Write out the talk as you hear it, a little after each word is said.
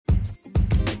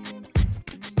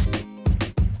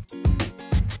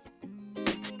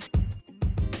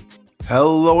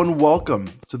Hello and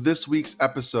welcome to this week's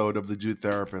episode of The Dude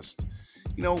Therapist.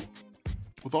 You know,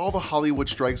 with all the Hollywood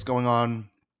strikes going on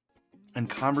and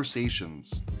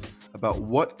conversations about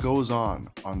what goes on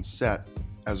set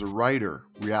as a writer,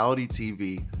 reality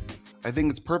TV, I think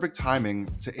it's perfect timing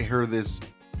to air this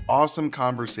awesome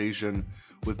conversation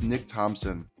with Nick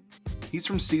Thompson. He's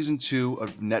from season 2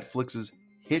 of Netflix's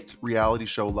hit reality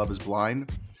show Love is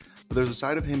Blind, but there's a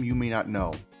side of him you may not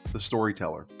know, the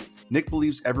storyteller. Nick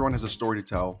believes everyone has a story to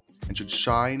tell and should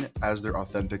shine as their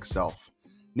authentic self.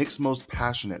 Nick's most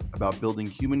passionate about building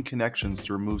human connections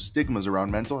to remove stigmas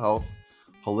around mental health,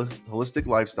 holistic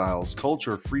lifestyles,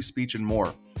 culture, free speech, and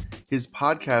more. His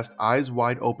podcast, Eyes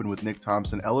Wide Open with Nick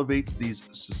Thompson, elevates these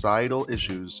societal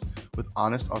issues with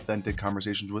honest, authentic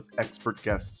conversations with expert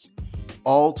guests,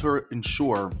 all to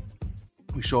ensure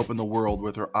we show up in the world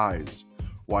with our eyes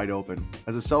wide open.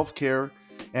 As a self-care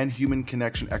and human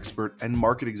connection expert and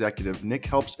market executive, Nick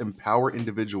helps empower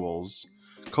individuals,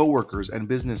 coworkers, and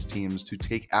business teams to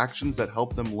take actions that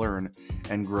help them learn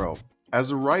and grow.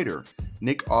 As a writer,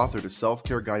 Nick authored a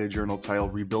self-care guided journal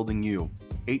titled Rebuilding You,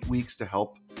 8 weeks to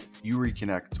help you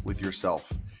reconnect with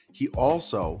yourself. He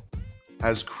also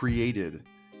has created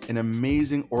an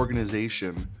amazing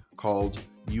organization called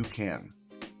You Can,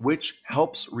 which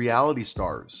helps reality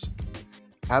stars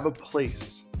have a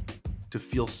place to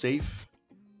feel safe,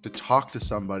 to talk to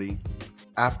somebody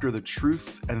after the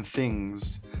truth and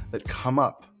things that come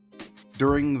up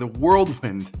during the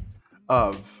whirlwind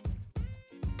of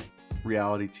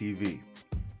reality TV,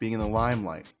 being in the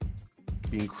limelight,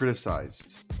 being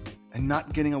criticized, and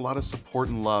not getting a lot of support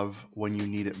and love when you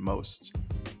need it most.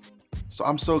 So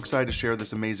I'm so excited to share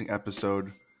this amazing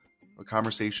episode, a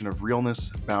conversation of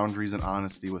realness, boundaries, and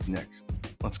honesty with Nick.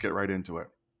 Let's get right into it.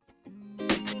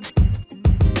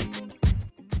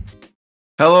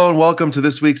 Hello and welcome to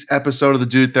this week's episode of The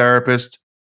Dude Therapist.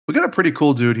 We got a pretty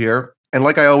cool dude here. And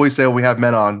like I always say when we have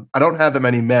men on, I don't have that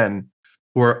many men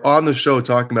who are on the show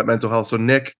talking about mental health. So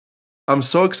Nick, I'm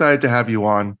so excited to have you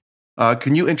on.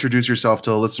 Can you introduce yourself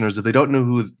to the listeners if they don't know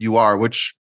who you are,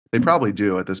 which they probably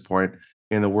do at this point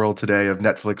in the world today of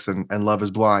Netflix and Love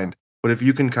is Blind. But if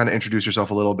you can kind of introduce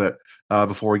yourself a little bit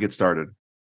before we get started.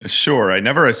 Sure. I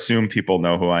never assume people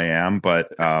know who I am,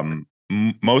 but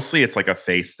mostly it's like a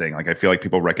face thing. Like I feel like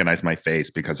people recognize my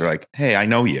face because they're like, hey, I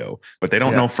know you, but they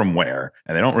don't know from where,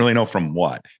 and they don't really know from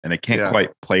what, and they can't quite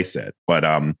place it. But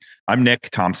I'm Nick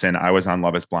Thompson. I was on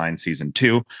Love is Blind season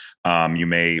 2. You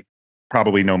may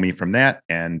probably know me from that.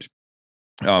 And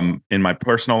in my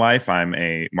personal life, I'm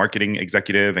a marketing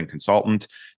executive and consultant,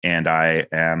 and I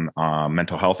am a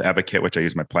mental health advocate, which I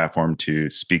use my platform to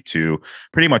speak to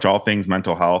pretty much all things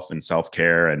mental health and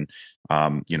self-care. And,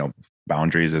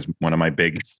 boundaries is one of my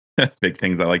big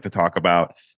things I like to talk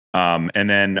about. And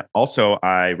then also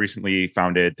I recently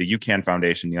founded the You Can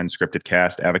Foundation, the Unscripted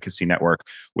Cast Advocacy Network,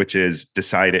 which is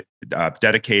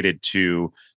dedicated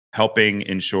to helping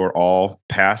ensure all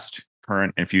past,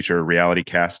 current, and future reality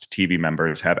cast TV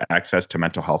members have access to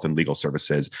mental health and legal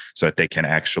services so that they can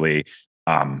actually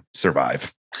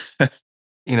survive.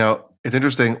 It's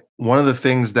interesting. One of the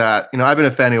things that, I've been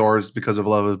a fan of yours because of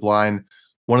Love is Blind.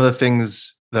 One of the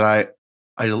things that I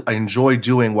enjoy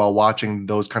doing while watching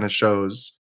those kind of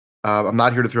shows, I'm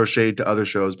not here to throw shade to other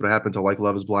shows, but I happen to like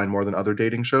Love is Blind more than other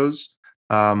dating shows.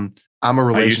 I'm a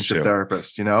relationship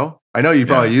therapist, I know you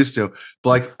probably used to, but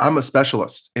like I'm a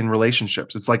specialist in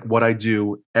relationships. It's like what I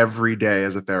do every day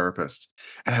as a therapist.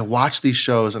 And I watch these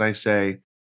shows and I say,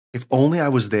 if only I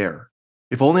was there,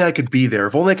 if only I could be there,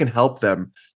 if only I can help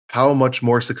them, how much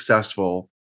more successful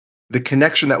the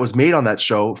connection that was made on that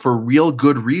show for real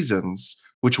good reasons,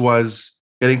 which was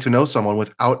getting to know someone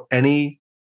without any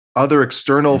other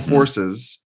external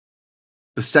forces.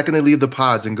 The second they leave the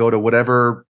pods and go to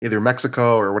whatever, either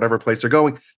Mexico or whatever place they're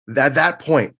going, at that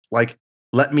point, like,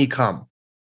 let me come.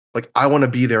 Like, I want to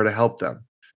be there to help them.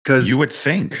 Because you would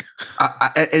think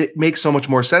it makes so much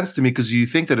more sense to me, because you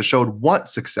think that a show would want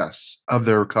success of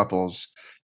their couples,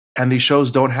 and these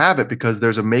shows don't have it because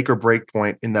there's a make or break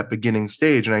point in that beginning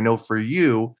stage. And I know for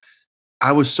you,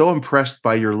 I was so impressed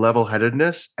by your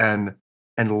level-headedness and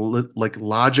like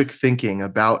logic thinking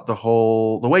about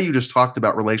the way you just talked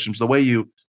about relationships, the way you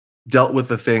dealt with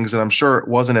the things. And I'm sure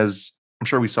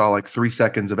we saw like 3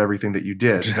 seconds of everything that you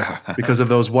did because of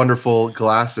those wonderful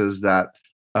glasses that,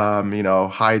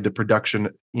 hide the production,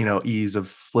 ease of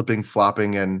flipping,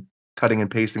 flopping, and cutting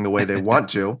and pasting the way they want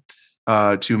to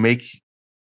make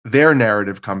their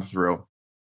narrative come through.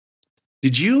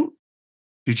 Did you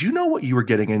know what you were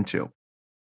getting into?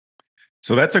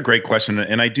 So that's a great question,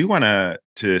 and I do want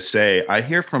to say I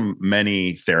hear from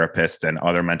many therapists and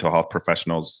other mental health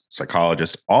professionals,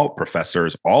 psychologists, all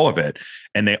professors, all of it,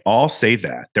 and they all say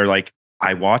that they're like,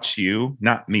 I watch you,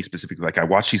 not me specifically, like I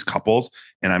watch these couples,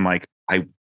 and I'm like, I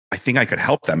think I could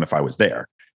help them if I was there.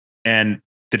 And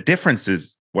the difference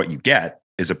is what you get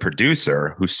is a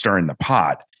producer who's stirring the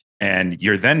pot, and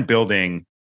you're then building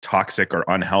toxic or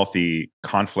unhealthy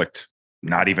conflict,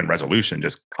 not even resolution,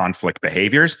 just conflict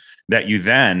behaviors that you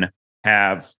then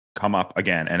have come up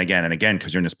again and again and again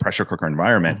because you're in this pressure cooker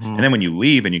environment. And Mm-hmm. then when you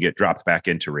leave and you get dropped back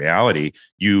into reality,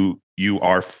 you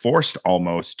are forced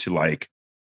almost to like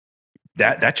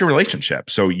that's your relationship.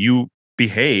 So you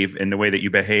behave in the way that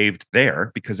you behaved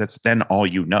there because that's then all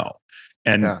you know.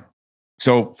 And Yeah.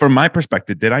 so, from my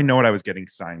perspective, did I know what I was getting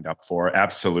signed up for?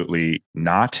 Absolutely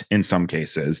not. In some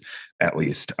cases, at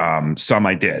least, some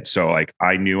I did. So, like,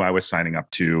 I knew I was signing up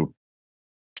to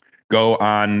go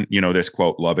on, this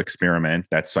quote love experiment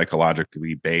that's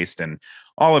psychologically based and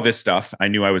all of this stuff. I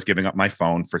knew I was giving up my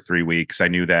phone for 3 weeks. I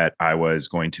knew that I was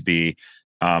going to be,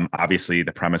 obviously,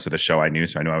 the premise of the show. I knew,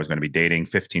 so I knew I was going to be dating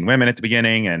 15 women at the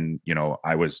beginning, and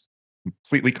I was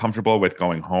completely comfortable with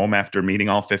going home after meeting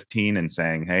all 15 and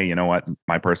saying, hey, you know what?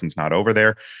 My person's not over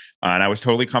there. And I was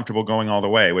totally comfortable going all the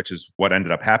way, which is what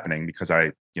ended up happening because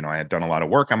I had done a lot of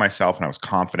work on myself and I was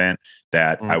confident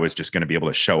that I Mm. was just going to be able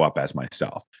to show up as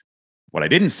myself. What I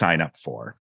didn't sign up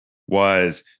for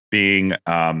was being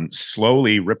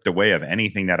slowly ripped away of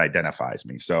anything that identifies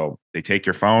me. So they take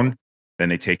your phone, then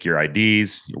they take your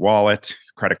IDs, your wallet,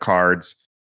 credit cards.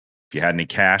 If you had any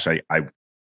cash, I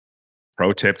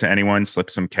pro tip to anyone,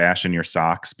 slip some cash in your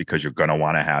socks because you're going to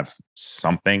want to have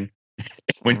something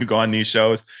when you go on these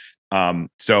shows.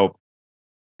 So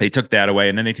they took that away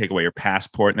and then they take away your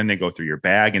passport and then they go through your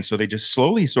bag. And so they just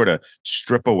slowly sort of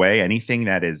strip away anything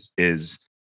that is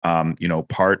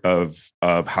part of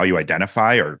how you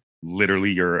identify or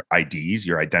literally your IDs,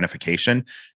 your identification,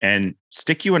 and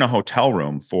stick you in a hotel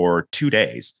room for 2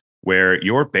 days where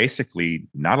you're basically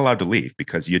not allowed to leave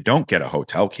because you don't get a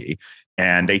hotel key.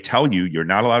 And they tell you you're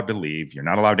not allowed to leave. You're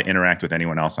not allowed to interact with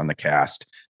anyone else on the cast.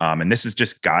 And this is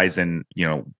just guys in,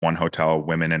 one hotel,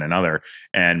 women in another.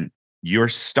 And you're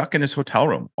stuck in this hotel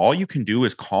room. All you can do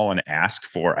is call and ask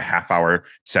for a half-hour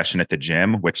session at the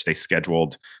gym, which they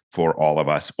scheduled for all of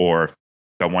us. Or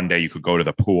the one day you could go to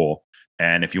the pool.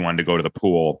 And if you wanted to go to the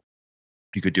pool,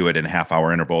 you could do it in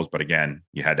half-hour intervals. But again,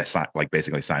 you had to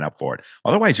basically sign up for it.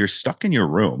 Otherwise, you're stuck in your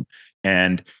room.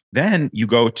 And then you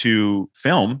go to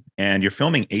film and you're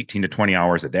filming 18 to 20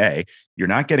 hours a day. You're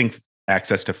not getting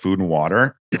access to food and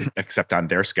water except on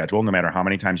their schedule, no matter how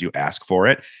many times you ask for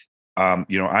it.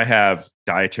 I have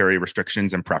dietary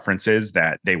restrictions and preferences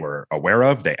that they were aware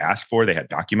of, they asked for, they had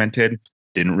documented,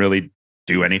 didn't really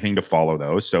do anything to follow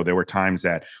those. So there were times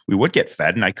that we would get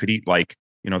fed and I could eat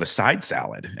the side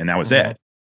salad and that was Mm-hmm. it.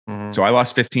 Mm-hmm. So I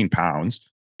lost 15 pounds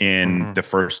in Mm-hmm. the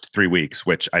first 3 weeks,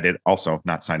 which I did also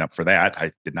not sign up for that.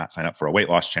 I did not sign up for a weight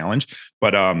loss challenge,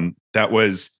 but that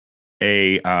was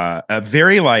a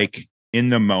very in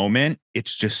the moment,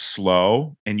 it's just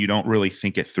slow and you don't really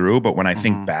think it through. But when I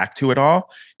think Mm-hmm. back to it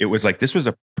all, it was like this was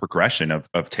a progression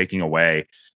of taking away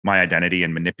my identity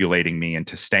and manipulating me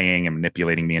into staying and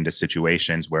manipulating me into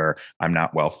situations where I'm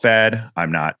not well fed,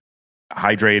 I'm not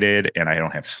hydrated, and I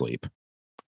don't have sleep.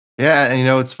 Yeah, and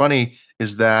it's funny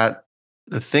is that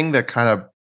the thing that kind of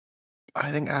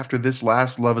I think after this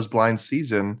last Love Is Blind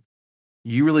season,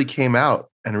 you really came out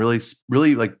and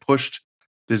really like pushed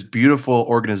this beautiful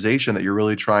organization that you're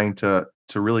really trying to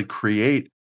really create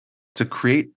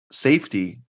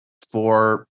safety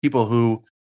for people who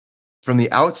from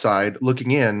the outside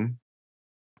looking in,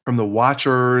 from the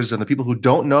watchers and the people who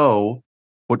don't know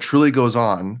what truly goes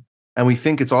on. And we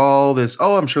think it's all this,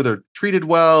 oh, I'm sure they're treated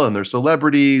well and they're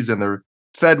celebrities and they're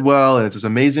fed well. And it's this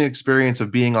amazing experience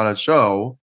of being on a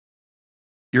show.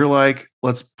 You're like,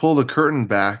 let's pull the curtain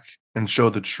back and show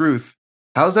the truth.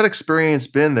 How's that experience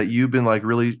been that you've been like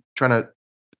really trying to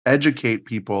educate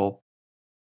people?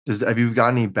 Have you got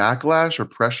any backlash or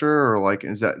pressure or like,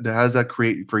 how does that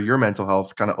create for your mental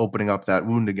health, kind of opening up that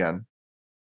wound again?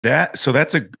 That's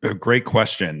a great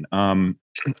question.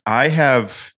 I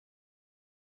have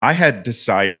I had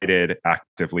decided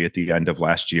actively at the end of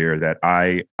last year that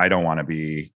I don't want to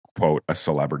be quote a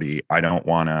celebrity. I don't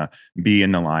want to be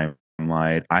in the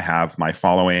limelight. I have my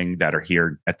following that are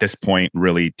here at this point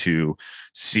really to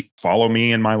follow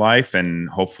me in my life and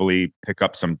hopefully pick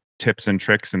up some tips and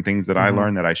tricks and things that I Mhm.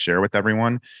 learned that I share with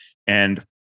everyone. And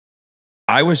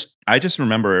I just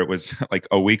remember it was like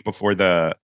a week before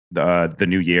the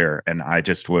new year and I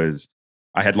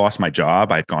had lost my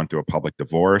job. I'd gone through a public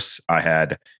divorce. I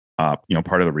had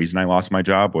Part of the reason I lost my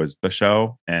job was the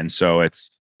show. And so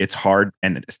it's hard.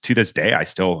 And to this day, I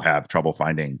still have trouble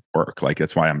finding work. Like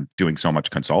that's why I'm doing so much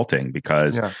consulting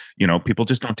because, Yeah. people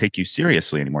just don't take you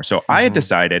seriously anymore. So I had Hmm.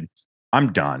 decided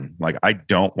I'm done. Like I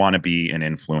don't want to be an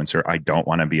influencer. I don't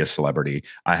want to be a celebrity.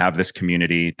 I have this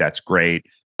community that's great.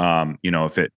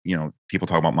 If it, people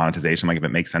talk about monetization, like if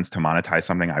it makes sense to monetize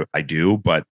something, I do,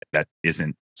 but that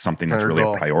isn't something It's not that's your really a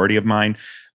goal. priority of mine.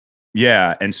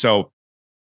 Yeah. And so,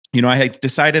 I had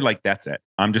decided like, that's it.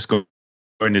 I'm just going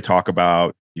to talk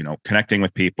about, connecting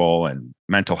with people and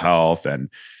mental health and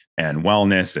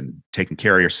wellness and taking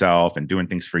care of yourself and doing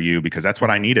things for you, because that's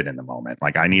what I needed in the moment.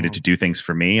 Like I needed Hmm. to do things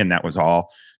for me. And that was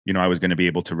all, I was going to be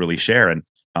able to really share. And,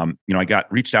 I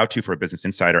got reached out to for a Business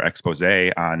Insider expose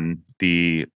on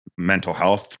the mental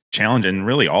health challenge and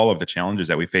really all of the challenges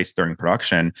that we faced during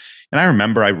production. And I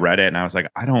remember I read it and I was like,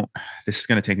 this is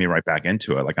going to take me right back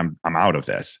into it. Like I'm out of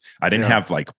this. I didn't Yeah. have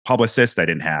like publicists. I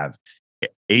didn't have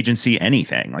agency,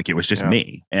 anything. Like it was just Yeah.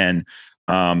 me. And,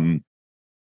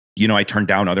 I turned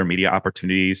down other media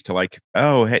opportunities to like,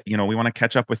 oh, hey, we want to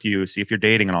catch up with you, see if you're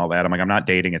dating and all that. I'm like, I'm not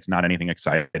dating. It's not anything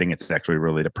exciting. It's actually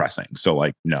really depressing. So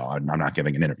like, no, I'm not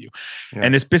giving an interview. Yeah.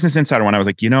 And this Business Insider one, I was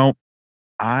like,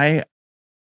 I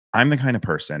I'm the kind of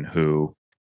person who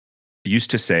used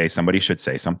to say somebody should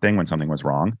say something when something was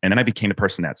wrong. And then I became the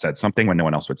person that said something when no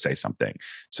one else would say something.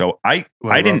 So Well, I I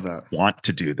love didn't that. want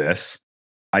to do this.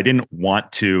 I didn't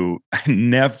want to,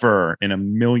 never in a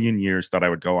million years thought I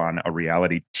would go on a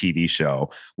reality TV show,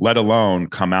 let alone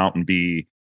come out and be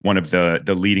one of the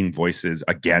leading voices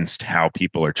against how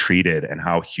people are treated and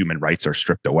how human rights are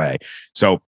stripped away.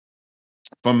 So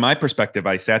from my perspective,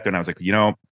 I sat there and I was like,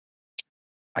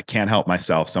 I can't help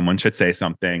myself. Someone should say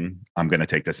something. I'm going to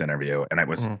take this interview. And it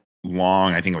was Mhm.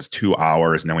 long. I think it was 2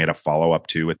 hours. And then we had a follow up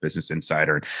too with Business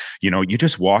Insider. You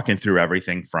just walking through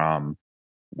everything from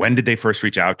when did they first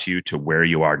reach out to you to where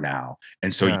you are now.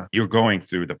 And so Yeah. you're going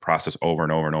through the process over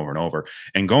and over and over and over.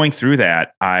 And going through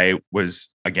that, I was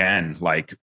again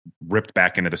like ripped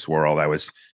back into this world. I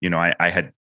was, I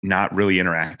had not really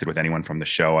interacted with anyone from the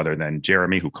show other than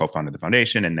Jeremy, who co-founded the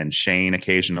foundation, and then Shane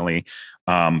occasionally.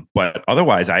 But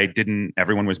otherwise,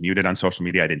 everyone was muted on social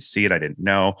media. I didn't see it. I didn't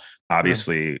know. Yeah.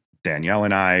 Obviously, Danielle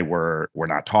and I were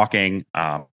not talking.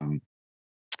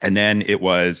 And then it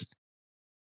was,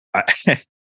 I,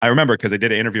 I remember because I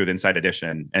did an interview with Inside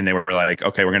Edition and they were like,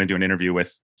 okay, we're going to do an interview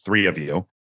with three of you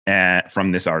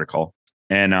from this article.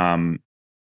 And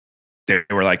they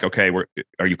were like, okay,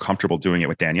 are you comfortable doing it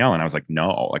with Danielle? And I was like,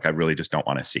 no, like I really just don't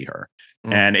want to see her.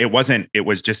 Mm. And it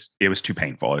was too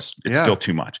painful. It's still Yeah.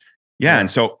 too much. Yeah. And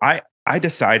Yeah. so I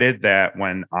decided that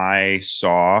when I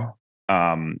saw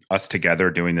us together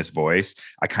doing this voice,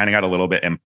 I kind of got a little bit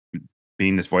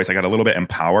being this voice, I got a little bit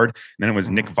empowered. And then it was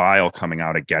Nick Mhm. Vile coming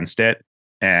out against it.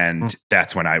 Mm. And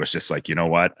that's when I was just like, you know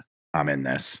what? I'm in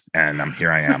this and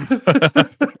here I am.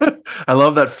 I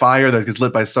love that fire that gets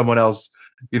lit by someone else,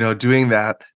 doing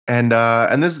that. And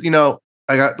this,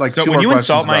 I got like So two when more you questions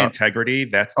insult my about. integrity,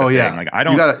 that's the Oh thing. yeah, Like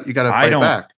you gotta I fight don't,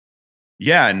 back.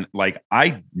 yeah. And like,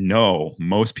 I know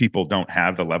most people don't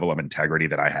have the level of integrity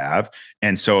that I have.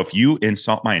 And so if you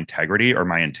insult my integrity or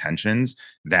my intentions,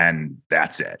 then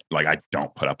that's it. Like, I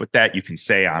don't put up with that. You can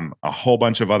say I'm a whole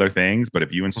bunch of other things, but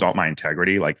if you insult my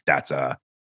integrity, like that's a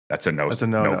That's a no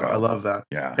no-no. I go. love that.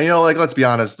 Yeah. And like let's be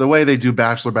honest, the way they do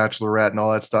Bachelor, Bachelorette, and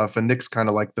all that stuff, and Nick's kind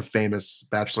of like the famous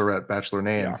Bachelorette, Bachelor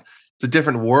name. Yeah. It's a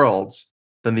different world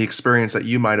than the experience that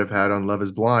you might have had on Love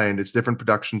Is Blind. It's different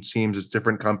production teams, it's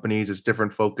different companies, it's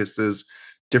different focuses,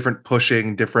 different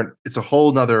pushing, different. It's a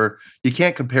whole nother. You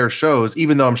can't compare shows,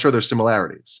 even though I'm sure there's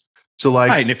similarities. So Right.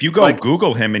 like, And if you go like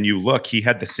Google him and you look, he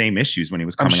had the same issues when he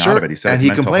was I'm coming out of it. sure, He said and his he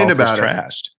mental complained health was about it.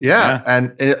 trashed. Yeah, Yeah.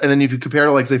 and then if you compare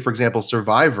to, like, say, for example,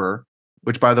 Survivor,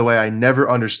 which, by the way, I never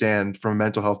understand from a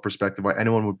mental health perspective why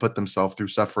anyone would put themselves through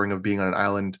suffering of being on an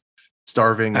island,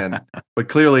 starving, but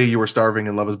clearly you were starving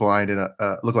in Love Is Blind in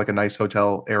a look like a nice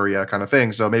hotel area kind of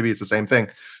thing. So maybe it's the same thing,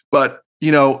 but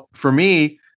for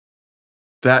me,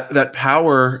 that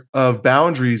power of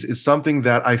boundaries is something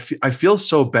that I feel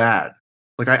so bad.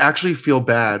 Like I actually feel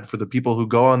bad for the people who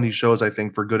go on these shows, I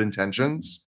think, for good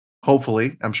intentions.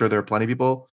 Hopefully, I'm sure there are plenty of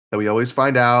people that we always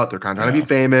find out they're kind of trying to Yeah. be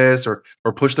famous or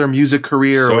push their music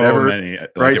career or So whatever. many, like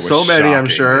Right? it was So many, I'm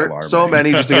shockingly sure. So alarming.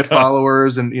 many just to get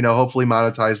followers and hopefully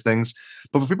monetize things.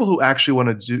 But for people who actually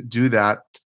want to do that,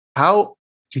 how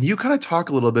can you kind of talk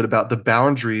a little bit about the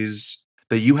boundaries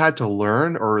that you had to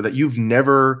learn or that you've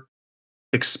never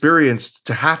experienced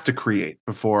to have to create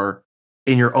before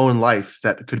in your own life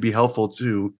that could be helpful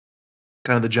to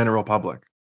kind of the general public?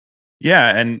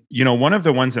 Yeah. And, one of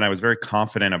the ones that I was very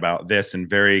confident about this and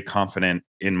very confident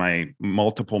in my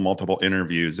multiple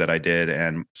interviews that I did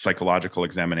and psychological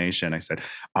examination, I said,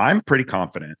 I'm pretty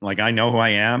confident. Like, I know who I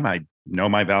am. I know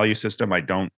my value system. I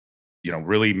don't,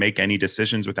 really make any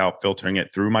decisions without filtering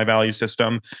it through my value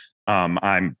system.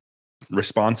 I'm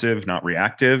responsive, not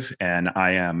reactive. And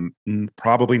I am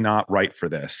probably not right for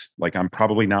this. Like, I'm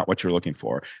probably not what you're looking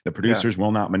for. The Yeah. producers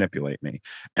will not manipulate me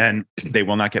and they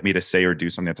will not get me to say or do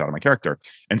something that's out of my character.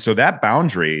 And so that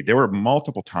boundary, there were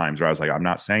multiple times where I was like, I'm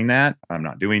not saying that. I'm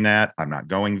not doing that. I'm not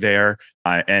going there.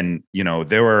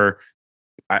 There were,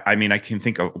 I mean, I can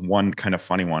think of one kind of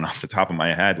funny one off the top of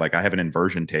my head. Like, I have an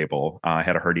inversion table. I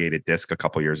had a herniated disc a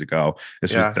couple years ago.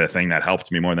 This was Yeah. the thing that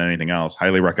helped me more than anything else.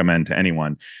 Highly recommend to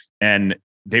anyone. And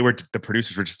the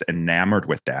producers were just enamored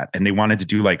with that. And they wanted to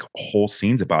do like whole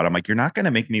scenes about it. I'm like, you're not going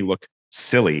to make me look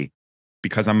silly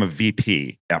because I'm a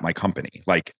VP at my company.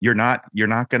 Like, you're not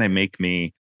going to make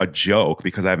me a joke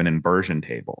because I have an inversion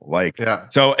table. Like, Yeah.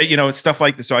 so, it's stuff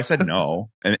like this. So I said no.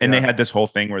 And they Yeah. had this whole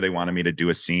thing where they wanted me to do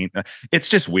a scene. It's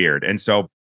just weird. And so,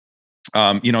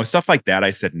 stuff like that,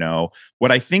 I said no.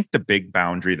 What I think the big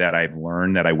boundary that I've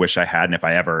learned that I wish I had, and if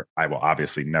I will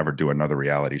obviously never do another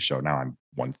reality show. Now I'm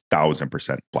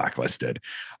 1000% blacklisted.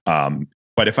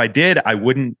 But if I did, I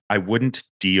wouldn't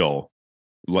deal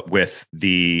with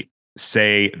the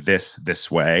say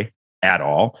this way at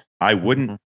all. I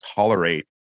wouldn't Mm-hmm. tolerate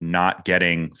not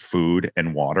getting food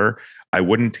and water. I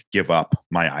wouldn't give up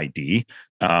my ID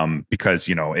because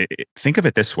think of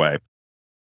it this way: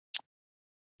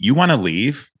 you want to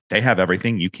leave, they have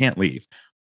everything, you can't leave.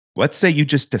 Let's say you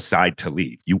just decide to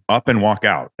leave, you up and walk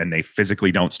out, and they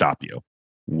physically don't stop you.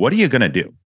 What are you going to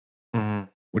do? Mm-hmm.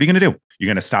 What are you going to do? You're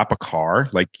going to stop a car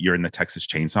like you're in the Texas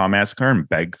Chainsaw Massacre and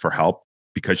beg for help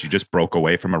because you just broke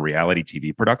away from a reality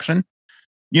TV production?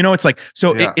 It's like,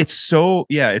 so Yeah. it's so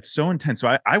intense.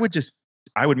 So I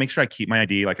would make sure I keep my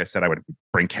ID. Like I said, I would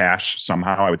bring cash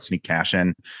somehow. I would sneak cash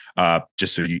in,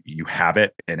 just so you have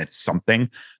it and it's something.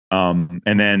 And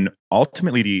then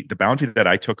ultimately the boundary that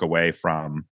I took away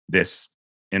from this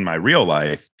in my real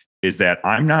life is that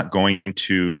I'm not going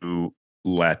to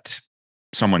let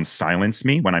someone silence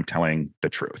me when I'm telling the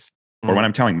truth or when Mm.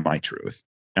 I'm telling my truth.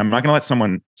 I'm not going to let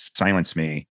someone silence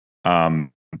me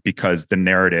because the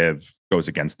narrative goes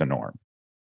against the norm.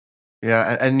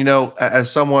 Yeah, and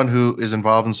as someone who is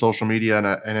involved in social media,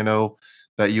 and I know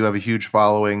that you have a huge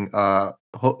following,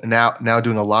 now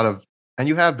doing a lot of, and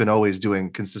you have been always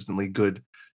doing consistently good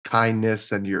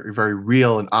kindness, and you're very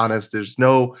real and honest. There's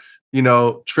no,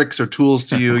 tricks or tools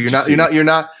to you. Which you see. You're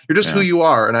just who Yeah. you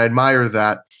are, and I admire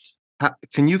that.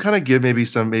 Can you kind of give maybe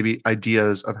some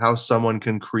ideas of how someone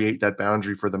can create that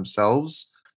boundary for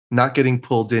themselves, not getting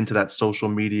pulled into that social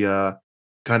media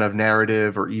kind of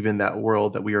narrative or even that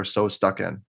world that we are so stuck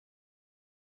in?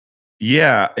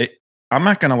 Yeah, I'm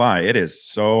not gonna lie, it is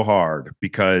so hard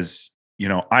because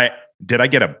I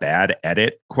get a bad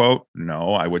edit quote?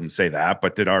 No, I wouldn't say that.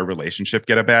 But did our relationship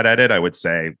get a bad edit? I would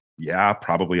say, yeah,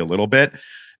 probably a little bit.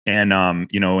 And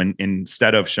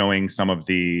instead of showing some of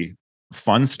the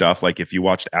fun stuff, like if you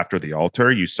watched After the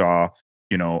Altar, you saw,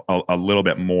 a little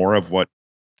bit more of what,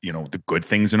 the good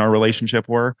things in our relationship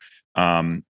were.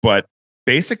 But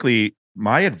basically,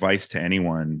 my advice to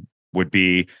anyone would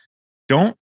be,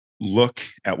 don't look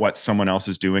at what someone else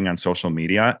is doing on social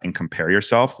media and compare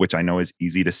yourself, which I know is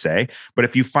easy to say. But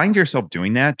if you find yourself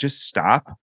doing that, just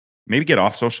stop, maybe get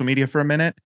off social media for a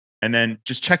minute, and then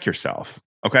just check yourself.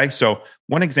 Okay. So,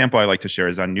 one example I like to share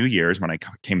is on New Year's when I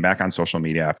came back on social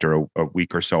media after a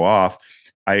week or so off,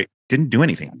 I didn't do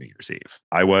anything on New Year's Eve.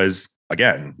 I was,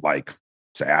 again, like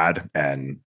sad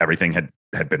and everything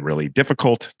had been really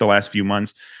difficult the last few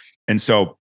months. And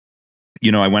so,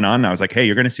 I went on and I was like, hey,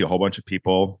 you're going to see a whole bunch of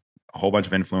people, a whole bunch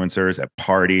of influencers at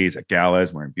parties, at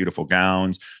galas, wearing beautiful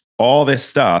gowns, all this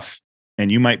stuff.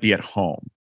 And you might be at home,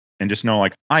 and just know,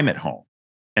 like, I'm at home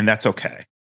and that's okay.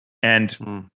 And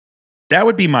Mm. that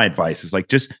would be my advice, is like,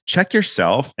 just check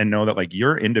yourself and know that like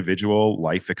your individual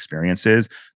life experiences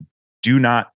do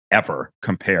not ever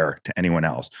compare to anyone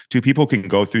else. Two people can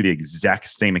go through the exact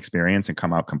same experience and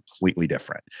come out completely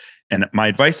different. And my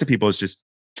advice to people is just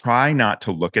try not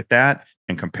to look at that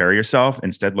and compare yourself.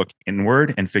 Instead, look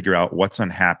inward and figure out what's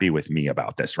unhappy with me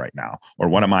about this right now, or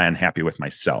what am I unhappy with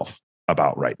myself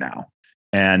about right now,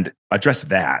 and address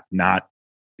that, not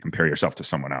compare yourself to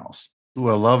someone else. Ooh,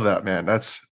 I love that, man.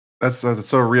 That's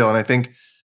so real. And I think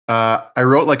I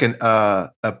wrote like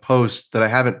a post that I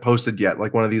haven't posted yet,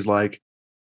 like one of these, like,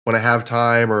 when I have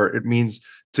time, or it means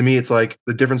to me, it's like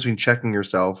the difference between checking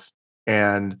yourself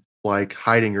and like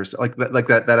hiding yourself, like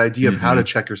that idea of how to Mm-hmm.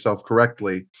 check yourself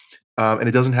correctly. And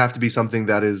it doesn't have to be something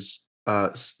that is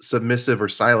submissive or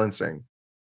silencing,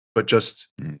 but just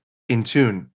Mm. in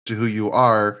tune to who you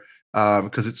are,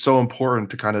 because it's so important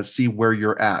to kind of see where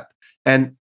you're at.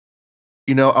 And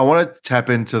I want to tap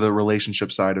into the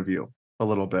relationship side of you a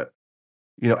little bit.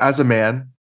 As a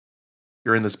man,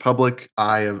 you're in this public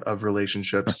eye of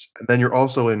relationships, and then you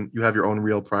have your own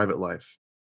real private life.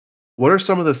 What are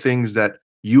some of the things that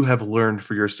you have learned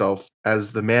for yourself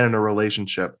as the man in a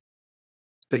relationship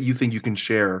that you think you can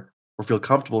share or feel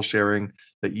comfortable sharing,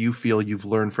 that you feel you've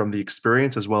learned from the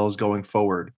experience as well as going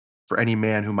forward for any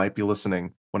man who might be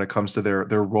listening when it comes to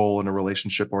their role in a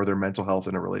relationship or their mental health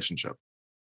in a relationship?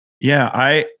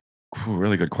 Yeah,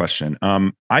 really good question.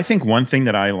 I think one thing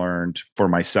that I learned for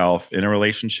myself in a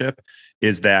relationship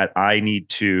is that I need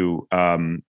to,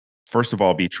 first of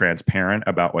all, be transparent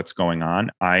about what's going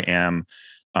on. I am,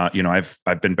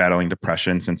 I've been battling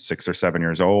depression since 6 or 7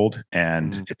 years old,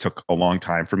 and Mm, it took a long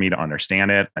time for me to understand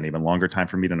it, an even longer time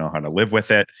for me to know how to live with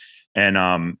it. And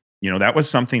that was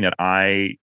something that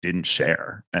I didn't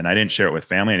share, and I didn't share it with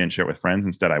family. I didn't share it with friends.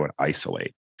 Instead, I would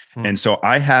isolate. mm, And so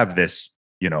I have this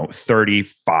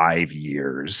 35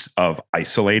 years of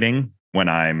isolating when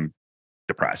I'm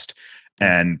depressed mm,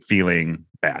 and feeling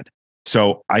bad.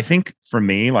 So I think for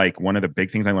me, like one of the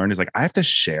big things I learned is like I have to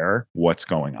share what's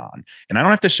going on. And I don't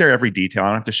have to share every detail. I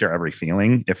don't have to share every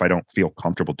feeling if I don't feel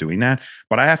comfortable doing that.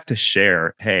 But I have to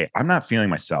share, hey, I'm not feeling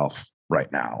myself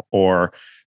right now. Or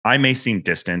I may seem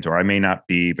distant, or I may not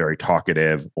be very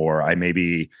talkative, or I may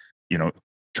be, you know,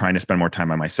 trying to spend more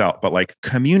time on myself, but like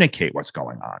communicate what's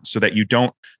going on so that you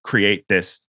don't create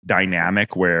this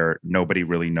dynamic where nobody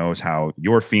really knows how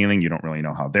you're feeling. You don't really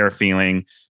know how they're feeling.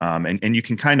 And you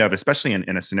can kind of, especially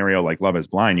in a scenario like Love is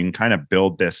Blind, you can kind of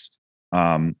build this,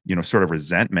 sort of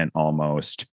resentment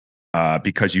almost,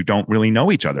 because you don't really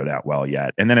know each other that well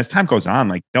yet. And then as time goes on,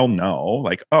 like they'll know,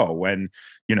 like, oh, when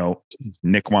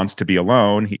Nick wants to be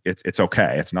alone, it's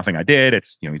okay. It's nothing I did.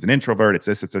 It's he's an introvert. It's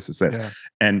this. It's this. It's this. yeah.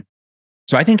 And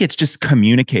so I think it's just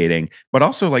communicating, but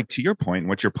also like to your point,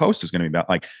 what your post is going to be about,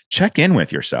 like check in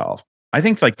with yourself. I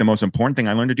think like the most important thing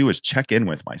I learned to do is check in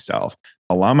with myself,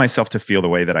 allow myself to feel the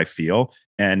way that I feel,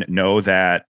 and know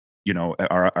that,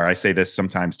 or I say this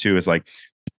sometimes too, is like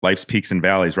life's peaks and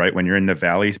valleys, right? When you're in the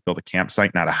valley, build a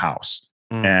campsite, not a house.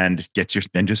 Mm, And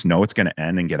and just know it's going to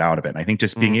end and get out of it. And I think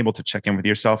just being mm, able to check in with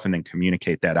yourself and then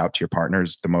communicate that out to your partner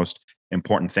is the most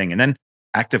important thing. And then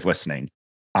active listening.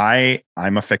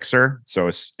 I'm a fixer, so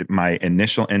it's my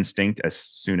initial instinct as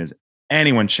soon as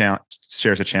anyone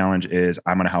shares a challenge is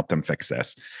I'm going to help them fix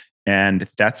this. And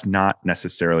that's not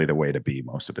necessarily the way to be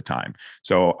most of the time.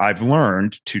 So I've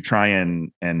learned to try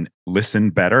and listen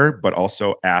better, but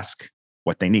also ask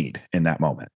what they need in that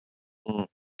moment. mm.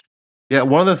 Yeah,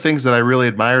 one of the things that I really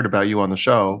admired about you on the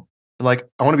show, like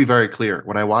I want to be very clear,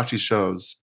 when I watch these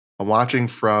shows, I'm watching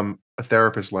from a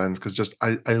therapist lens because just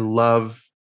I love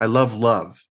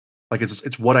love. Like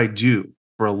it's what I do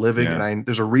for a living, and Yeah.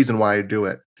 there's a reason why I do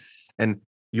it. And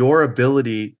your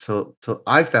ability to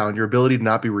I found your ability to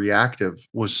not be reactive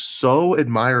was so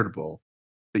admirable,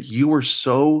 that you were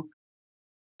so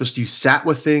just you sat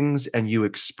with things and you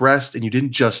expressed, and you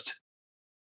didn't just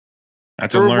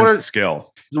That's a there were learned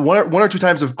skill. one or two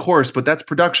times, of course, but that's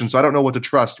production. So I don't know what to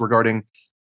trust regarding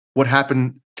what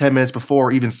happened 10 minutes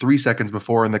before, even 3 seconds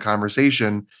before in the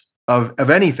conversation of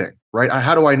anything, right?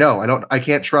 How do I know? I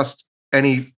can't trust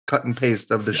any cut and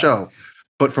paste of the Yeah. show.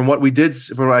 But from what I did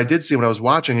see when I was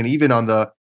watching, and even on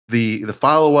the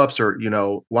follow-ups, or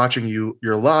watching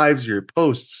your lives, your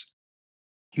posts,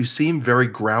 you seem very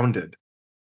grounded.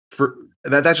 For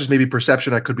that's just maybe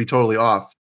perception. I could be totally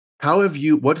off.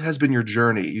 What has been your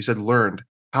journey? You said learned.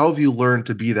 How have you learned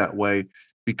to be that way?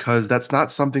 Because that's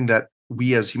not something that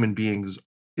we as human beings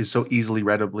is so easily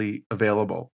readily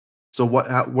available. So what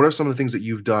are some of the things that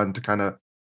you've done to kind of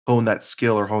hone that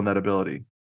skill or hone that ability?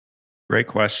 Great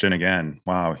question again.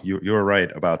 Wow, you were right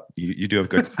about you do have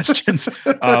good questions.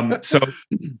 So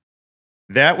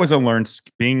that was a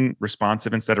being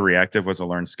responsive instead of reactive was a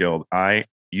learned skill. I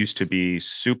used to be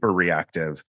super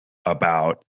reactive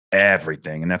about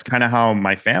everything. And that's kind of how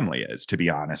my family is, to be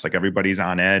honest. Like everybody's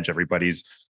on edge. Everybody's,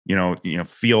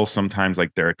 feels sometimes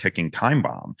like they're a ticking time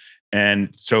bomb.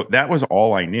 And so that was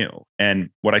all I knew. And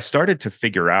what I started to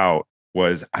figure out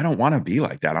was I don't want to be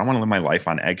like that. I want to live my life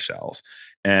on eggshells.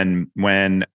 And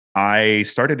when I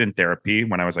started in therapy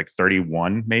when I was like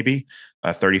 31, maybe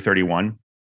 30, 31,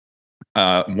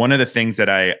 one of the things that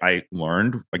I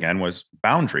learned again was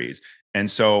boundaries. And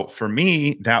so for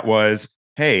me, that was,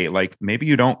 hey, like maybe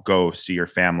you don't go see your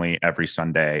family every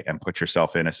Sunday and put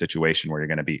yourself in a situation where you're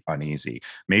going to be uneasy.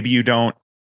 Maybe you don't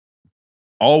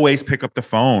always pick up the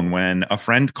phone when a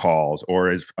friend calls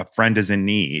or a friend is in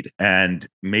need. And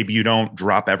maybe you don't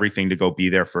drop everything to go be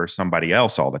there for somebody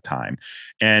else all the time.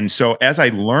 And so as I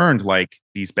learned like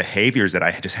these behaviors that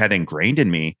I just had ingrained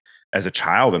in me as a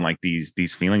child and like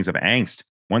these feelings of angst,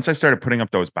 once I started putting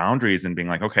up those boundaries and being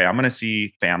like, okay, I'm going to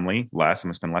see family less. I'm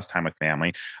going to spend less time with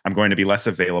family. I'm going to be less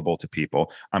available to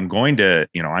people. I'm going to,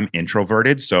 I'm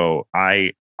introverted. So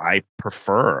I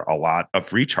prefer a lot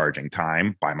of recharging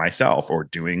time by myself or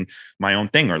doing my own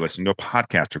thing or listening to a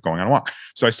podcast or going on a walk.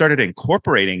 So I started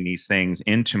incorporating these things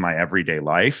into my everyday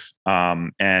life.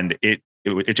 And it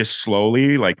just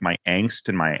slowly, like my angst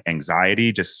and my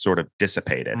anxiety just sort of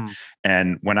dissipated. Mm.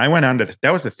 And when I went on to,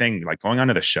 that was the thing, like going on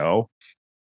to the show,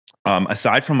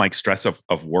 aside from like stress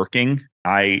of working,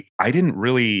 I didn't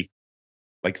really,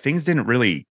 like things didn't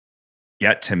really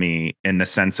get to me in the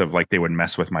sense of like they would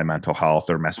mess with my mental health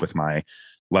or mess with my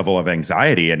level of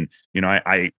anxiety. And,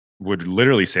 I would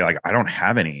literally say like, I don't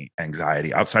have any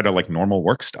anxiety outside of like normal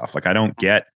work stuff. Like I don't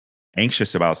get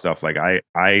anxious about stuff. Like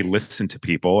I listen to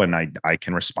people and I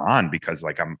can respond because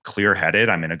like I'm clear headed.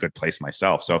 I'm in a good place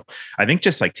myself. So I think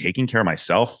just like taking care of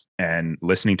myself and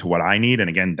listening to what I need. And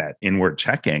again, that inward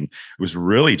checking was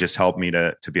really just helped me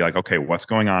to be like, okay, what's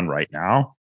going on right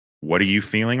now? What are you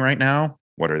feeling right now?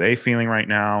 What are they feeling right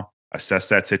now? Assess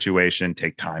that situation,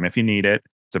 take time if you need it.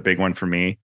 It's a big one for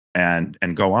me, and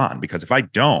go on. Because if I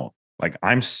don't, like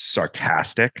I'm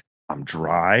sarcastic, I'm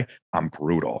dry, I'm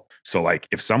brutal. So like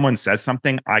if someone says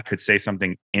something, I could say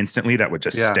something instantly that would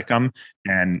just Yeah. stick them.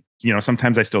 And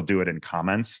sometimes I still do it in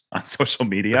comments on social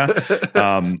media.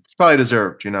 It's probably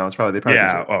deserved, it's probably, they probably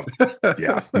Yeah, deserve it.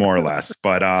 yeah, more or less.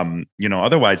 But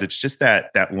otherwise it's just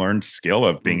that learned skill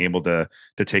of being Mm. able to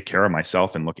take care of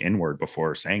myself and look inward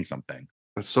before saying something.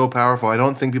 That's so powerful. I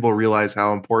don't think people realize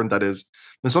how important that is.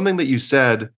 And something that you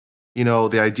said,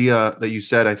 the idea that you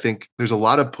said, I think there's a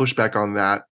lot of pushback on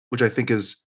that, which I think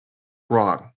is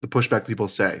wrong. The pushback people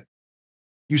say,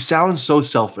 you sound so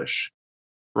selfish,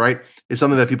 right? It's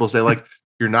something that people say, like,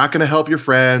 you're not going to help your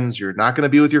friends, you're not going to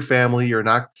be with your family, you're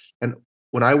not. And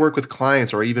when I work with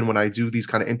clients, or even when I do these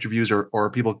kind of interviews, or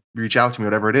people reach out to me,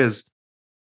 whatever it is,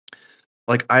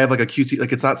 like I have like a QT,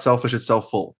 like it's not selfish, it's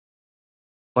self-full.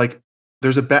 Like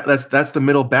there's that's the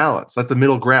middle balance, that's the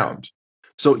middle ground.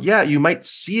 So yeah, you might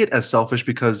see it as selfish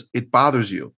because it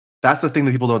bothers you. That's the thing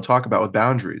that people don't talk about with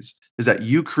boundaries, is that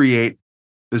you create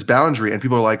this boundary and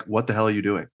people are like, what the hell are you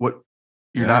doing? What,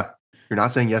 you're Yeah. not you're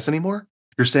not saying yes anymore?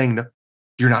 You're saying no,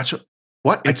 you're not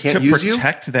what? I It's can't to use you?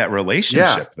 protect that Yeah,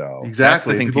 relationship, though. That's the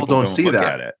exactly. And thing. people People don't don't see look that.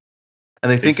 at it.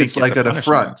 And they They think it's think it's like a an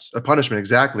punishment. affront, a punishment.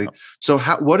 Exactly. Yep. So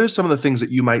what are some of the things that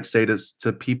you might say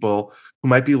to people who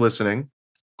might be listening,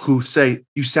 who say,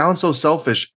 you sound so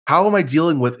selfish. How am I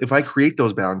dealing with, if I create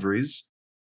those boundaries,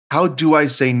 how do I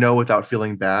say no without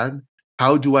feeling bad?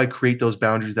 How do I create those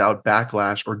boundaries without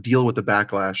backlash, or deal with the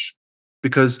backlash?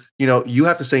 Because, you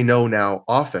have to say no now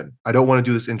often. I don't want to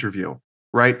do this interview,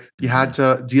 right? You had Mhm.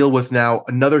 to deal with now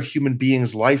another human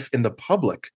being's life in the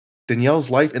public,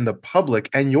 Danielle's life in the public,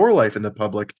 and your life in the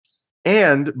public.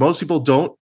 And most people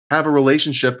don't have a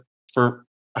relationship for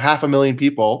 500,000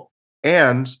 people,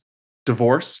 and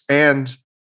divorce, and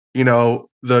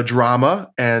the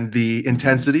drama and the Mhm.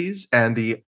 intensities and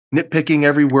the nitpicking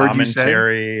every word you say,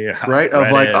 Commentary, right?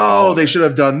 Of like, Reddit, all oh, of they it. should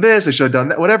have done this, they should have done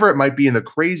that, whatever it might be in the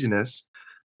craziness,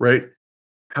 right?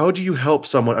 How do you help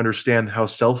someone understand how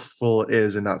selfful it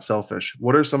is and not selfish?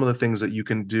 What are some of the things that you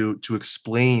can do to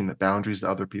explain boundaries to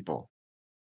other people?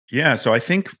 Yeah, so I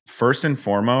think first and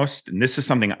foremost, and this is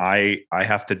something I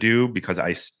have to do because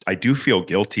I do feel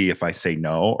guilty if I say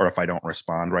no or if I don't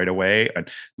respond right away. And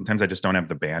sometimes I just don't have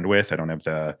the bandwidth. I don't have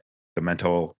the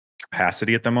mental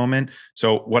capacity at the moment.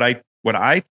 So what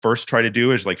I first try to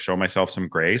do is like show myself some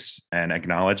grace and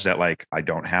acknowledge that like I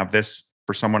don't have this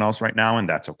for someone else right now, and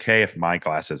that's okay. If my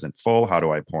glass isn't full, how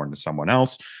do I pour into someone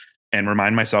else? And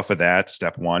remind myself of that.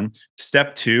 Step one.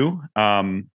 Step two.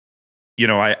 I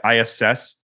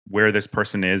assess where this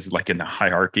person is like in the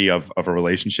hierarchy of a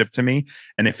relationship to me.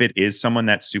 And if it is someone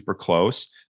that's super close,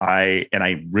 I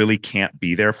really can't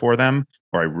be there for them,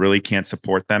 or I really can't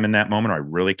support them in that moment, or I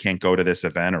really can't go to this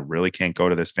event, or really can't go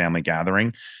to this family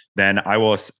gathering, then I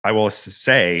will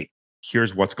say,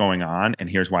 here's what's going on and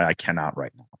here's why I cannot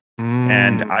right now.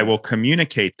 And I Mm. will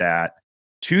communicate that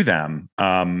to them.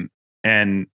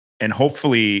 And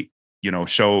hopefully, they'll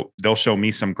show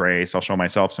me some grace. I'll show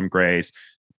myself some grace.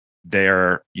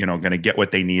 They're going to get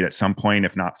what they need at some point,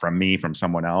 if not from me, from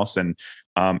someone else. And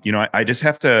I just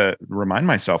have to remind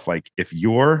myself, like, if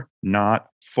you're not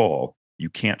full, you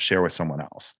can't share with someone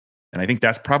else. And I think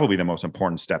that's probably the most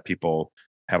important step people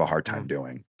have a hard time Mm.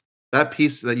 doing. that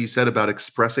piece that you said about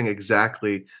expressing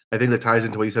exactly, I think that ties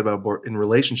into what you said about in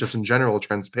relationships in general,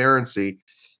 transparency.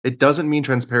 It doesn't mean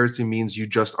transparency means you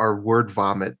just are word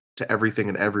vomit to everything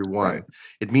and Right. everyone.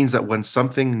 It means that when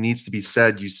something needs to be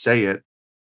said, you say it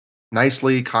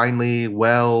nicely, kindly,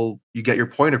 well, you get your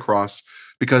point across.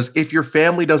 Because if your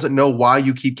family doesn't know why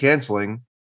you keep canceling,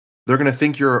 they're going to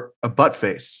think you're a butt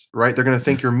face, right? They're going to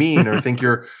think you're mean or think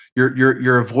you're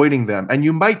avoiding them, and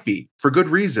you might be for good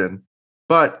reason.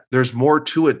 But there's more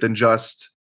to it than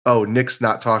just, oh, Nick's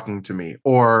not talking to me,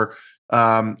 or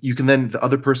you can then the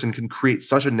other person can create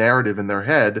such a narrative in their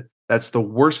head that's the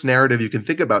worst narrative you can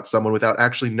think about someone without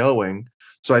actually knowing.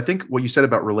 So I think what you said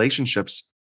about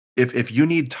relationships, if you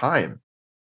need time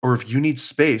or if you need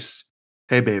space,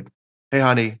 hey babe, hey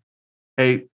honey,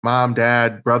 hey mom,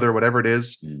 dad, brother, whatever it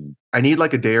is, Mm. I need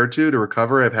like a day or two to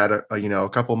recover. I've had a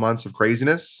couple months of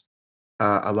craziness.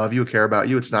 I love you, care about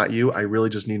you. It's not you. I really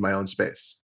just need my own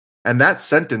space. And that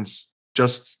sentence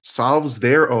just solves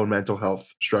their own mental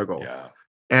health struggle. Yeah.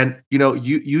 And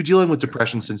you dealing with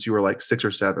depression since you were like 6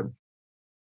 or 7.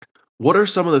 What are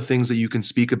some of the things that you can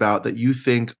speak about that you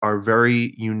think are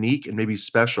very unique and maybe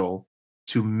special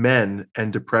to men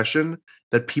and depression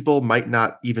that people might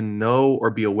not even know or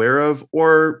be aware of,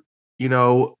 or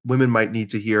women might need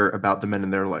to hear about the men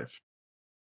in their life?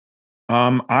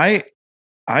 I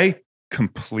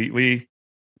completely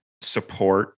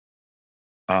support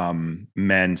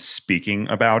men speaking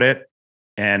about it.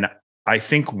 And I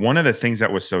think one of the things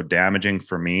that was so damaging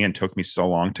for me and took me so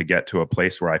long to get to a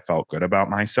place where I felt good about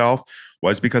myself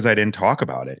was because I didn't talk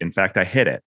about it. In fact, I hid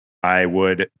it. I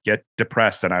would get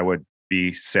depressed and I would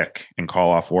be sick and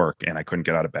call off work and I couldn't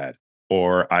get out of bed.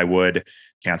 Or I would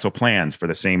cancel plans for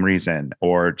the same reason,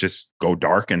 or just go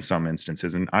dark in some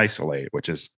instances and isolate,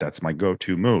 that's my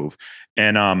go-to move.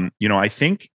 And I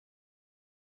think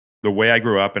the way I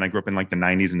grew up, and I grew up in like the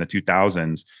 90s and the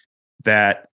 2000s,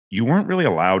 that you weren't really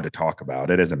allowed to talk about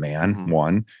it as a man. Mhm.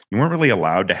 One, you weren't really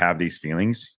allowed to have these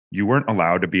feelings. You weren't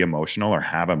allowed to be emotional or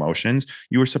have emotions.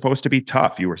 You were supposed to be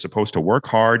tough. You were supposed to work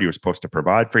hard. You were supposed to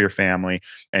provide for your family,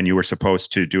 and you were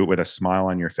supposed to do it with a smile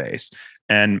on your face.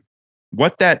 And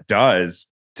what that does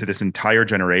to this entire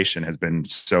generation has been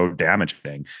so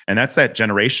damaging. And that's that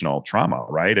generational trauma,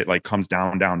 right? It like comes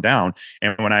down, down, down.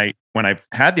 And when I've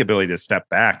had the ability to step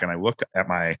back and I look at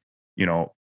my,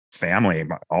 family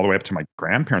all the way up to my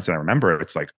grandparents that I remember,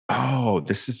 it's like, oh,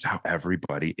 this is how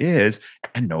everybody is,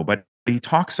 and nobody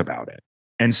talks about it.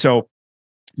 And so,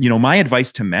 my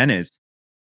advice to men is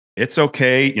it's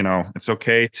okay, it's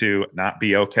okay to not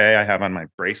be okay. I have on my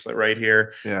bracelet right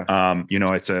here. Yeah.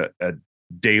 It's a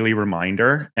daily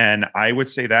reminder. And I would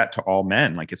say that to all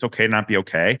men, like, it's okay to not be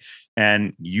okay.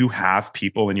 And you have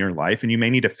people in your life and you may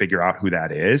need to figure out who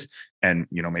that is. And,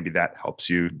 maybe that helps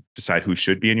you decide who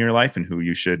should be in your life and who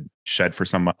you should shed for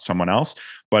someone else.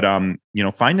 But,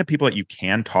 find the people that you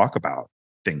can talk about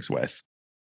things with.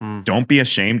 Mm. Don't be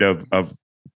ashamed of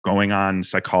going on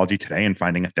Psychology Today and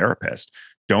finding a therapist.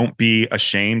 Don't be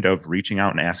ashamed of reaching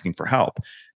out and asking for help.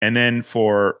 And then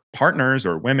for partners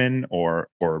or women or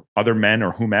other men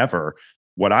or whomever,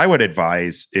 what I would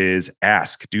advise is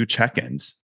do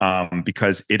check-ins,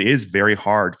 because it is very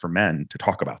hard for men to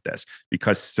talk about this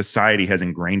because society has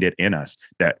ingrained it in us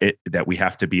that we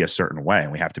have to be a certain way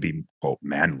and we have to be, quote,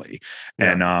 manly.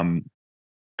 Yeah. And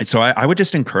so I would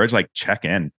just encourage, like, check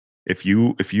in. If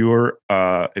you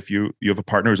have a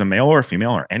partner who's a male or a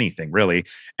female or anything, really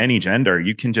any gender,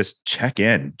 you can just check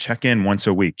in once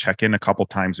a week, check in a couple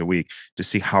times a week to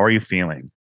see how are you feeling,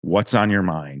 what's on your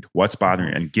mind, what's bothering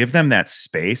you, and give them that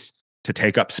space to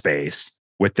take up space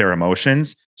with their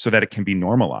emotions so that it can be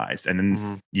normalized. And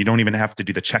then you don't even have to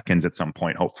do the check-ins at some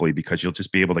point, hopefully, because you'll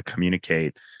just be able to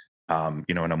communicate, in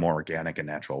a more organic and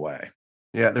natural way.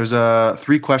 Yeah. There's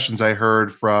 3 questions I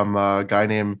heard from a guy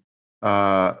named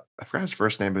I forgot his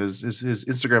first name, but his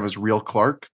Instagram is Real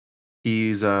Clark.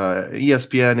 He's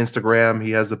ESPN Instagram.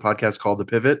 He has the podcast called The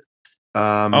Pivot.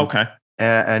 Um, Okay.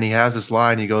 and he has this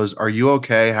line. He goes, "Are you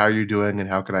okay? How are you doing? And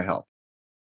how can I help?"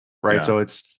 Right. Yeah. So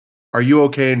it's, are you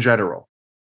okay in general?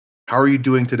 How are you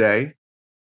doing today?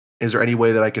 Is there any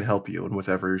way that I can help you in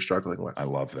whatever you're struggling with? I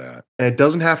love that. And it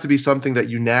doesn't have to be something that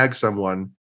you nag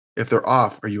someone if they're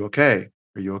off. Are you okay?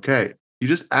 Are you okay? You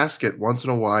just ask it once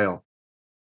in a while.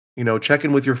 Check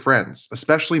in with your friends,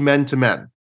 especially men to men,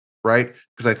 right?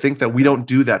 Because I think that we don't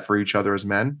do that for each other as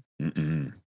men.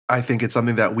 Mm-mm. I think it's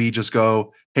something that we just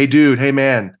go, hey, dude, hey,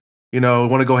 man,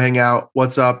 want to go hang out?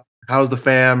 What's up? How's the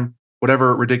fam?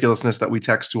 Whatever ridiculousness that we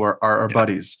text to our Yeah.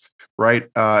 buddies, right?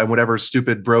 And whatever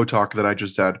stupid bro talk that I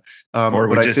just said. Or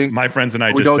but I think my friends and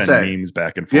I we just don't send say. memes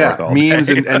back and forth Yeah, all memes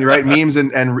day. and right memes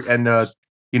and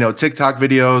TikTok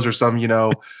videos or some,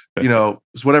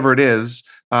 whatever it is.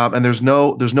 And there's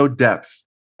no depth.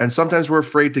 And sometimes we're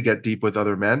afraid to get deep with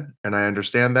other men. And I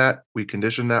understand that. We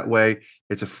condition that way.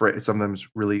 It's sometimes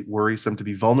really worrisome to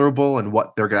be vulnerable and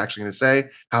what they're actually going to say.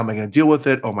 How am I going to deal with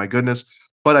it? Oh my goodness.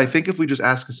 But I think if we just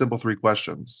ask a simple 3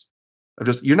 questions of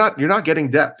just, you're not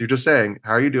getting depth. You're just saying,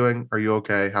 how are you doing? Are you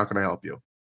okay? How can I help you?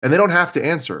 And they don't have to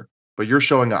answer, but you're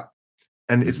showing up.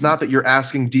 And it's not that you're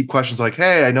asking deep questions like,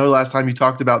 hey, I know last time you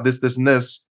talked about this, this, and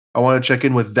this. I want to check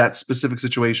in with that specific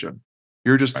situation.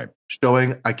 You're just Right.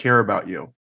 showing I care about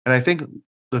you. And I think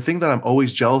the thing that I'm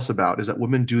always jealous about is that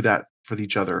women do that for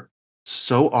each other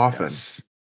so often. Yes.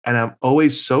 And I'm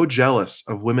always so jealous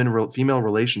of female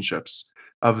relationships,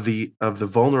 of the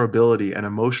vulnerability and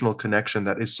emotional connection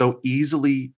that is so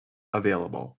easily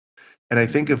available. And I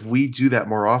think if we do that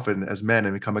more often as men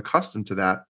and become accustomed to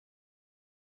that,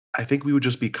 I think we would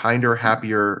just be kinder,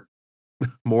 happier,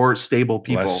 more stable Less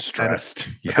people and stressed.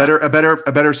 a Yeah.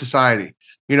 better society.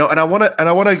 And I want to,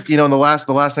 and the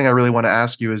last thing I really want to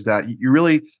ask you is that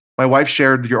my wife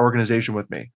shared your organization with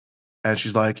me, and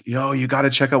she's like, yo, you got to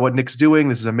check out what Nick's doing.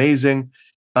 This is amazing.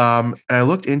 And I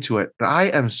looked into it, and I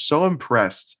am so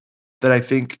impressed that I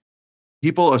think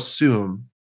people assume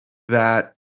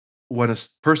that when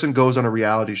person goes on a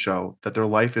reality show, that their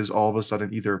life is all of a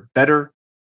sudden either better,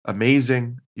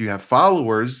 amazing. You have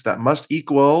followers that must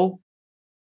equal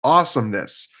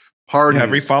awesomeness, Yeah, every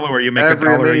parties, follower you make every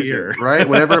 $1 a amazing, year. right?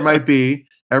 Whatever it might be,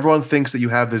 everyone thinks that you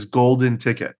have this golden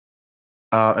ticket.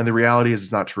 And the reality is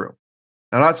it's not true.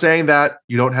 I'm not saying that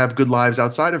you don't have good lives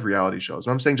outside of reality shows.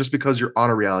 I'm saying just because you're on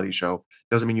a reality show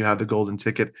doesn't mean you have the golden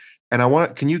ticket.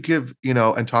 And can you give,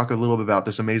 and talk a little bit about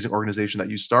this amazing organization that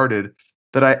you started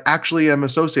that I actually am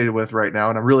associated with right now.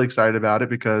 And I'm really excited about it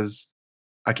because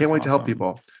I can't That's wait to help awesome.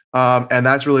 people. And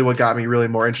that's really what got me really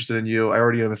more interested in you. I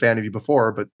already am a fan of you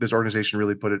before, but this organization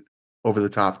really put it over the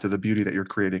top to the beauty that you're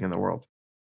creating in the world.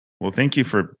 Well, thank you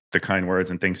for the kind words,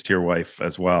 and thanks to your wife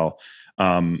as well.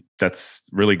 That's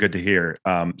really good to hear.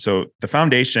 So the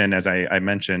foundation, as I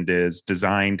mentioned, is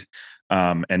designed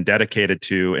and dedicated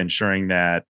to ensuring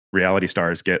that reality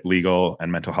stars get legal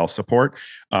and mental health support,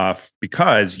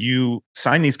 because you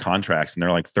sign these contracts and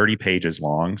they're like 30 pages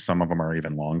long. Some of them are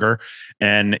even longer.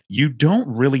 And you don't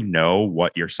really know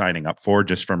what you're signing up for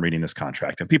just from reading this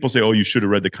contract. And people say, oh, you should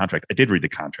have read the contract. I did read the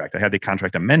contract. I had the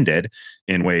contract amended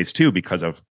in ways too because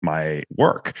of my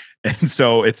work. And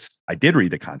so I did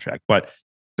read the contract. But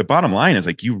the bottom line is,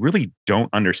 like, you really don't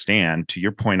understand, to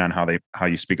your point on how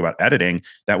you speak about editing,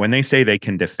 that when they say they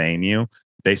can defame you,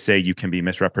 they say you can be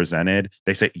misrepresented,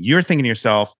 they say, you're thinking to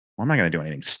yourself, well, I'm not going to do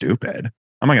anything stupid.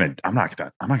 I'm not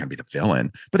going to be the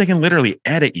villain. But they can literally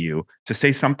edit you to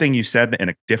say something you said in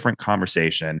a different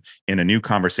conversation, in a new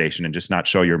conversation, and just not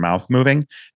show your mouth moving.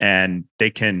 And they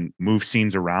can move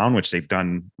scenes around, which they've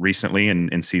done recently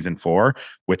in season 4,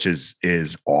 which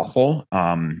is awful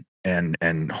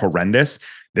and horrendous.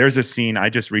 There's a scene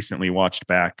I just recently watched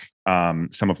back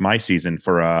some of my season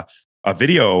for a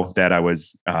video that I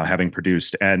was having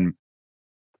produced, and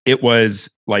it was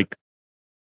like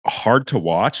hard to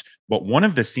watch. But one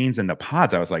of the scenes in the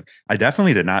pods, I was like, I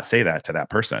definitely did not say that to that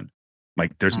person.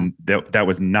 Like, that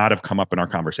was not have come up in our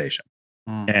conversation.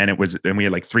 And we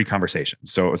had like 3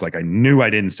 conversations. So it was like, I knew I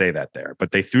didn't say that there,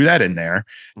 but they threw that in there.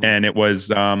 And it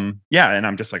was, And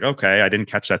I'm just like, okay, I didn't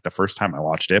catch that the first time I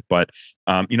watched it, but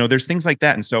there's things like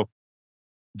that. And so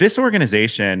this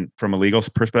organization, from a legal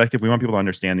perspective, we want people to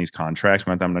understand these contracts.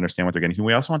 We want them to understand what they're getting.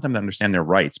 We also want them to understand their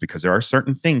rights, because there are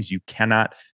certain things you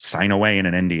cannot sign away in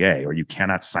an NDA, or you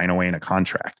cannot sign away in a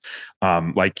contract.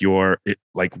 Like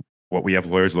what we have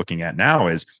lawyers looking at now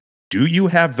is, do you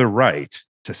have the right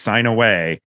to sign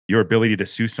away your ability to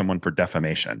sue someone for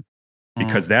defamation?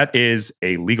 Because that is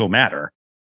a legal matter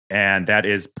and that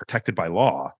is protected by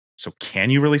law. So can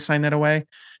you really sign that away?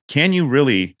 Can you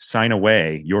really sign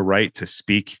away your right to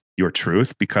speak your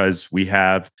truth? Because we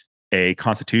have a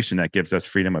constitution that gives us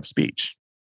freedom of speech,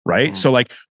 right? So,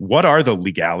 like, what are the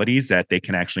legalities that they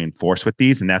can actually enforce with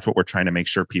these? And that's what we're trying to make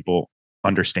sure people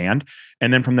understand.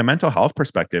 And then from the mental health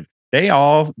perspective, they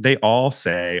all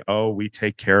say, oh, we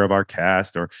take care of our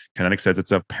cast, or Kinetic says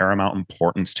it's of paramount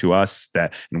importance to us and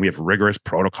we have rigorous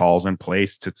protocols in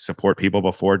place to support people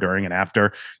before, during, and after.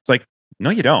 It's like, no,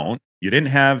 you don't. You didn't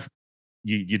have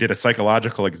you did a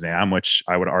psychological exam, which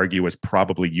I would argue was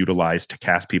probably utilized to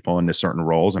cast people into certain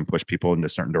roles and push people into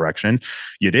certain directions.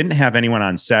 You didn't have anyone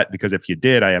on set, because if you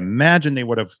did, I imagine they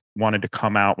would have wanted to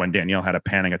come out when Danielle had a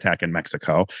panic attack in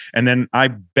Mexico. And then I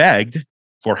begged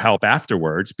for help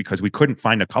afterwards because we couldn't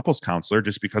find a couples counselor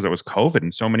just because it was COVID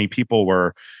and so many people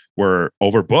were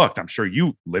overbooked. I'm sure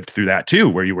you lived through that too,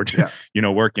 where you were,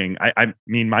 working. I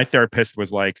mean, my therapist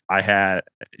was like, I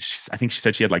think she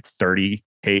said she had like 30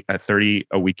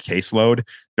 a week caseload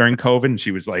during COVID. And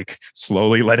she was like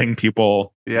slowly letting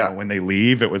people, when they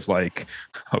leave, it was like,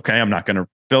 okay, I'm not going to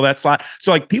fill that slot.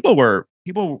 So like people were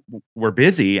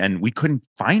busy and we couldn't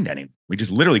find anyone. We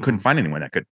just literally couldn't find anyone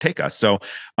that could take us. So,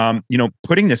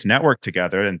 putting this network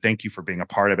together, and thank you for being a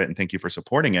part of it and thank you for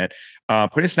supporting it.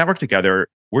 Putting this network together,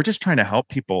 we're just trying to help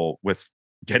people with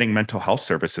getting mental health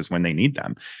services when they need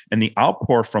them. And the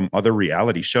outpour from other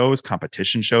reality shows,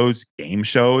 competition shows, game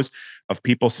shows of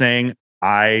people saying,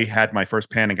 I had my first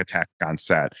panic attack on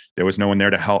set. There was no one there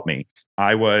to help me.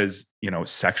 I was,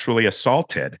 sexually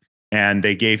assaulted. And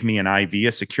they gave me an IV,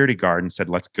 a security guard, and said,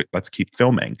 let's keep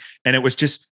filming. And it was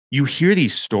just, you hear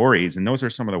these stories, and those are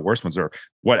some of the worst ones, or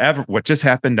whatever. What just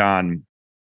happened on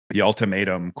The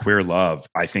Ultimatum, Queer Love,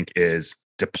 I think is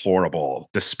deplorable,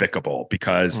 despicable,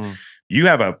 because you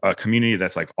have a community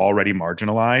that's like already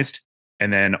marginalized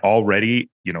and then already,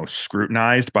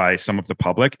 scrutinized by some of the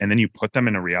public. And then you put them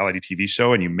in a reality TV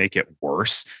show and you make it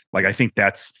worse. Like, I think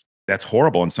that's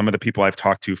horrible. And some of the people I've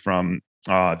talked to from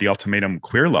The Ultimatum,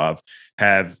 Queer Love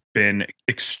have been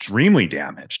extremely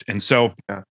damaged. And so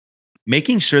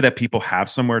making sure that people have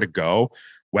somewhere to go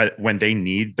when they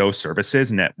need those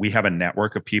services, and that we have a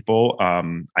network of people.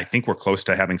 I think we're close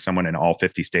to having someone in all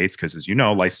 50 states because, as you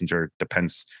know, licensure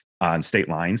depends on state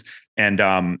lines. And,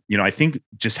 I think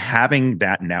just having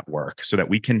that network so that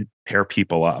we can pair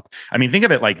people up. I mean, think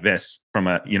of it like this from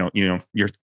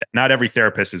not every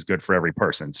therapist is good for every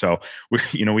person. So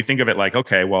we think of it like,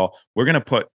 okay, well, we're going to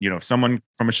put, someone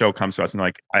from a show comes to us and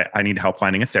like, I need help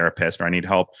finding a therapist, or I need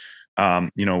help,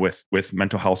 with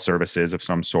mental health services of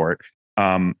some sort.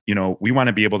 We want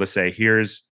to be able to say,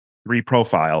 here's 3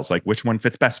 profiles, like which one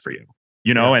fits best for you,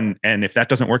 and if that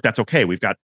doesn't work, that's okay. We've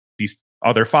got these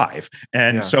other 5.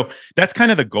 And so that's kind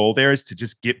of the goal there, is to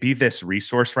just be this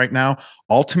resource right now.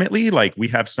 Ultimately, like we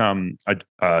have some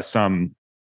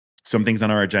things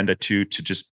on our agenda to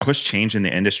just push change in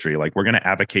the industry. Like we're going to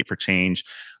advocate for change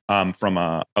from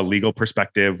a legal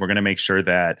perspective. We're going to make sure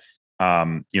that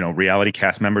reality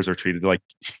cast members are treated like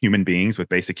human beings with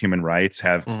basic human rights,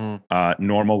 have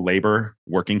normal labor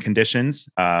working conditions,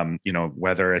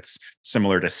 whether it's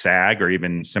similar to SAG or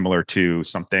even similar to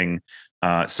something,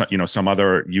 some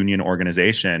other union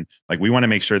organization. Like we want to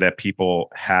make sure that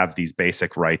people have these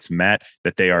basic rights met,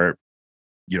 that they are,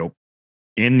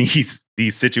 in these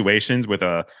situations with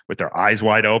their eyes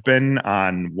wide open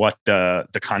on what the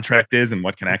contract is and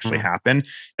what can actually happen.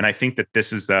 And I think that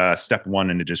this is step one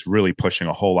into just really pushing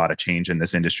a whole lot of change in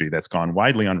this industry that's gone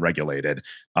widely unregulated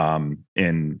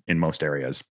in most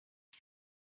areas.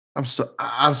 I'm so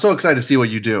excited to see what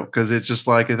you do, because it's just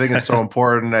like, I think it's so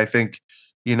important. I think,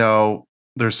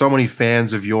 there's so many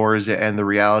fans of yours and the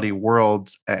reality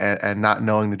world and not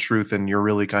knowing the truth, and you're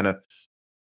really kind of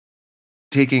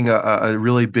taking a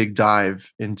really big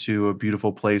dive into a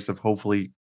beautiful place of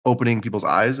hopefully opening people's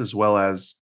eyes as well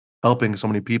as helping so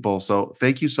many people. So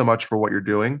thank you so much for what you're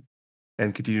doing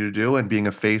and continue to do, and being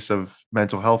a face of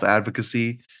mental health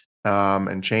advocacy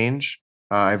and change.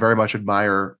 I very much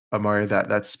admire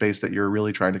that space that you're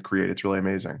really trying to create. It's really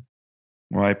amazing.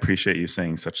 Well, I appreciate you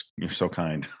saying such. You're so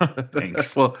kind.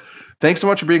 Thanks. Well, thanks so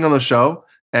much for being on the show.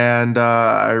 And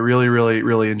I really, really,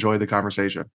 really enjoyed the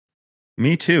conversation.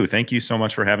 Me too. Thank you so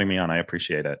much for having me on. I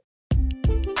appreciate it.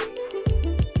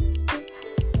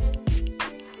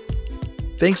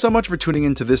 Thanks so much for tuning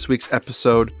into this week's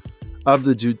episode of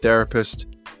The Dude Therapist.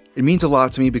 It means a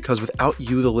lot to me, because without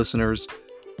you, the listeners,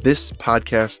 this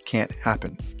podcast can't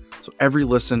happen. So every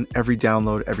listen, every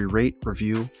download, every rate,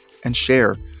 review, and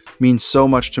share means so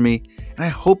much to me. And I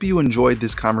hope you enjoyed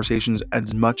these conversations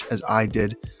as much as I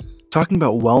did. Talking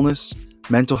about wellness,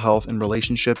 mental health, and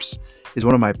relationships is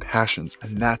one of my passions,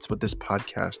 and that's what this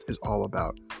podcast is all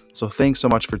about. So thanks so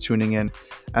much for tuning in.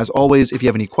 As always, if you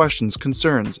have any questions,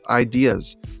 concerns,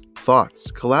 ideas,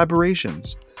 thoughts,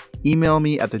 collaborations, email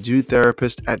me at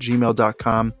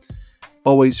thedudetherapist@gmail.com.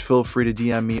 Always feel free to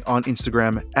DM me on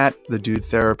Instagram at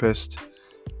thedudetherapist.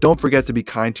 Don't forget to be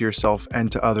kind to yourself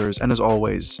and to others. And as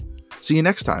always, see you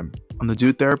next time on the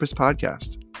Dude Therapist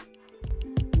podcast.